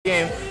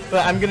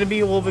but I'm gonna be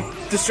a little bit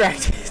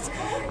distracted.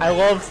 I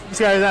love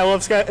SkyRasen, I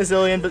love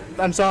Zillion, but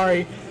I'm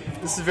sorry.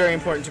 This is very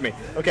important to me.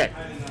 Okay.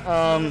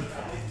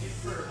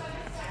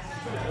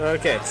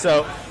 Okay,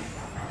 so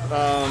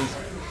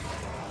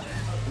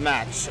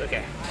match.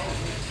 Okay.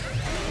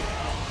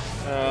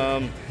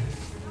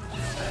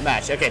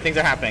 Match. Okay, things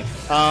are happening.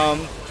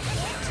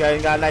 This guy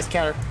got a nice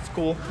counter. It's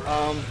cool.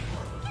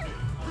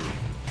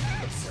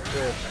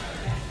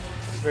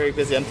 Very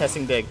busy. I'm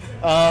testing Dig.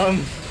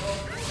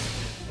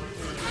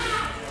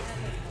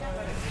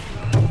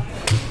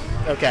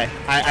 Okay,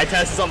 I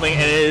tested something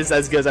and it is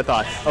as good as I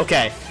thought.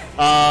 Okay,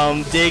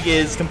 Dig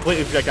is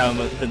completely projectile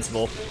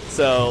invincible,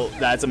 so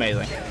that's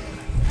amazing.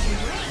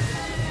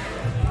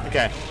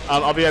 Okay,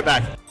 I'll be right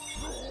back.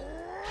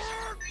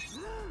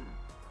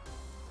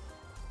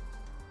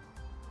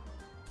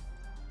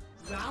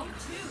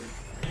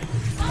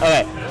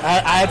 Okay,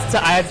 I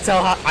have to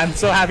tell how I'm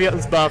so happy about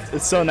this buff.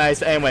 It's so nice.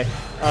 But anyway,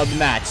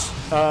 match.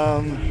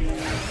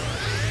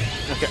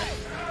 Okay,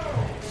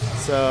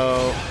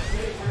 so.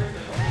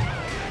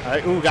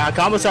 Alright, ooh, got a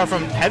combo star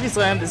from Heavy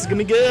Slam. This is gonna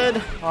be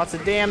good. Lots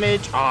of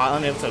damage. Aw,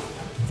 I'm able to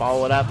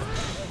follow it up.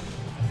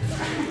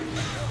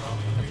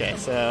 Okay,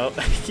 so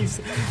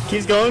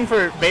keeps going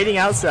for baiting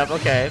out stuff.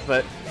 Okay,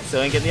 but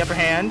still ain't getting the upper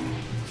hand.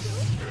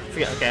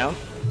 Forget. Okay,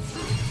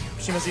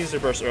 she must have used her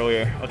burst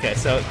earlier. Okay,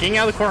 so getting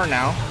out of the corner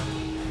now.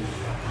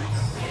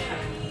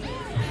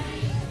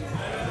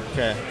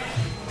 Okay.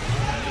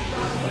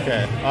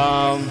 Okay.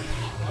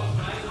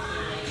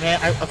 Man,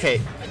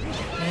 okay.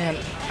 Man,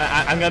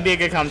 I'm gonna be a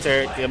good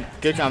commentator.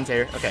 Good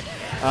commentator. Okay.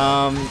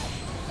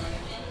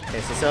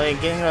 Okay, so Cillian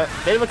getting a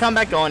bit of a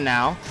comeback going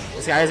now.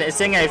 This guy is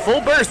seeing a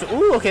full burst.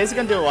 Ooh, okay, this is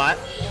gonna do a lot.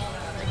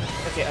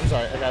 Okay, I'm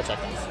sorry, I gotta check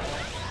this.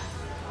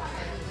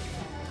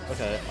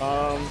 Okay,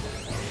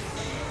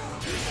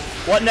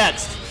 what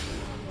next?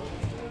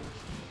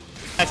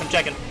 Next, I'm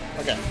checking.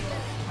 Okay.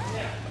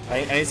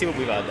 I need to see what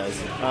Weavile does.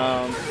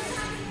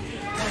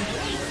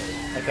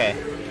 Okay.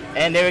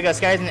 And there we go,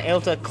 SkyRasen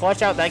able to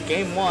clutch out that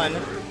game 1.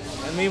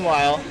 And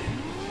meanwhile,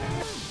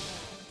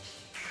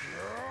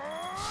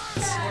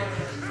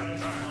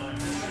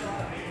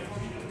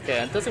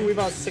 okay, it doesn't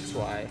Weavile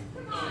 6Y.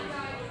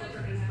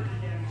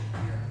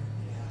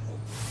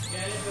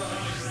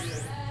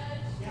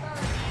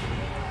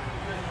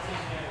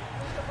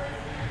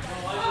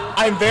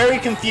 I'm very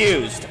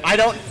confused. I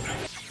don't.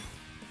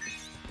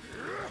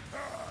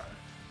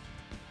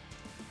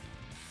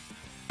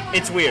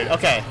 It's weird.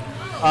 Okay.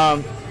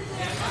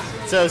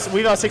 So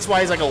Weavile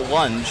 6Y is like a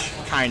lunge,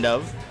 kind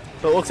of.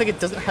 But it looks like it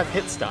doesn't have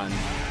hit stun.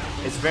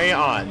 It's very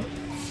odd.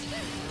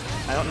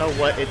 I don't know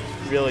what it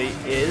really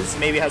is.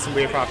 Maybe it has some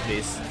weird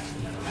properties.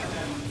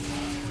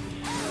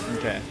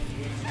 Okay.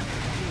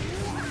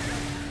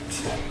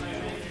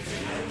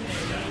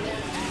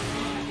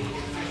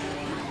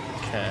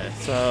 Okay,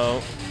 so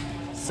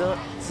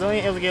only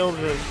able to get a little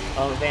bit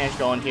of advantage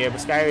going here, but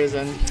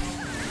SkyRasen.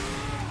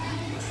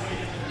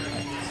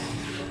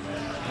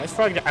 Nice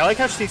Frog Deer. I like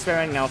how she's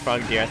experimenting now with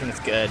Frog Deer. I think it's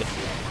good.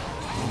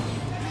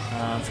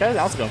 This guy's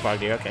also going Frog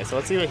Deer. Okay, so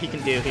let's see what he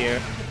can do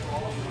here.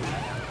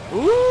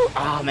 Ooh!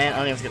 Oh man, I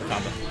don't even get the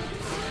combo.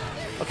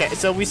 Okay,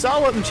 so we saw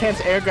what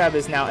Machamp's air grab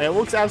is now, and it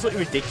looks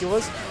absolutely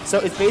ridiculous. So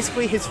it's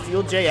basically his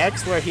Field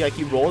JX, where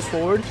he rolls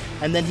forward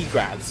and then he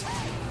grabs.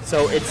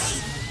 So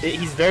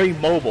he's very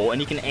mobile,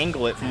 and he can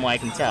angle it from what I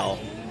can tell.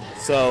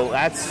 So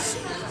that's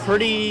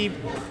pretty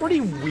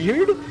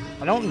weird.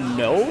 I don't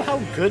know how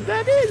good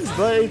that is,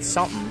 but it's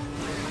something.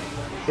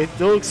 It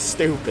looks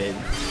stupid.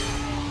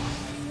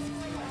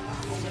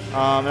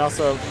 And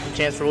also, the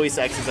chance for release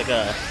X is like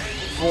a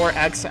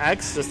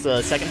 4XX, just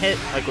a second hit,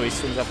 like where he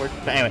swings upward.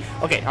 But anyway,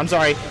 okay, I'm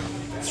sorry.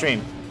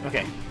 Stream.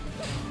 Okay.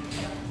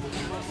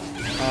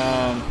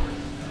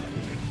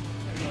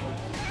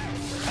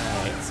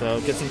 Alright, so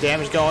get some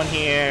damage going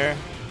here.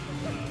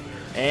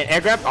 And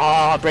air grab.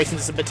 Oh, Braixen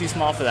just a bit too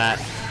small for that.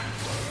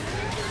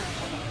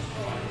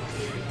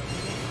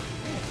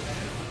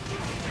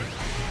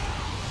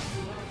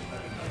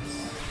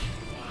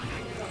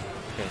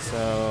 Okay,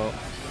 so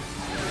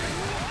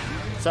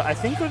I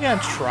think we're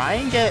gonna try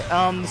and get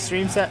the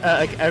stream set,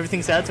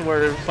 everything set to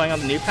where we're playing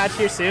on the new patch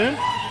here soon.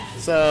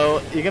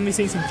 So you're gonna be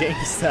seeing some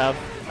janky stuff.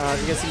 You're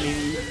gonna see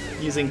me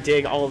using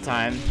Dig all the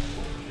time.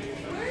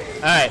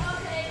 All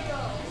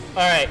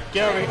right,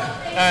 get over here.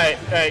 All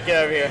right,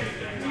 get over here.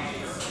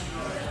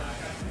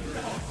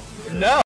 No.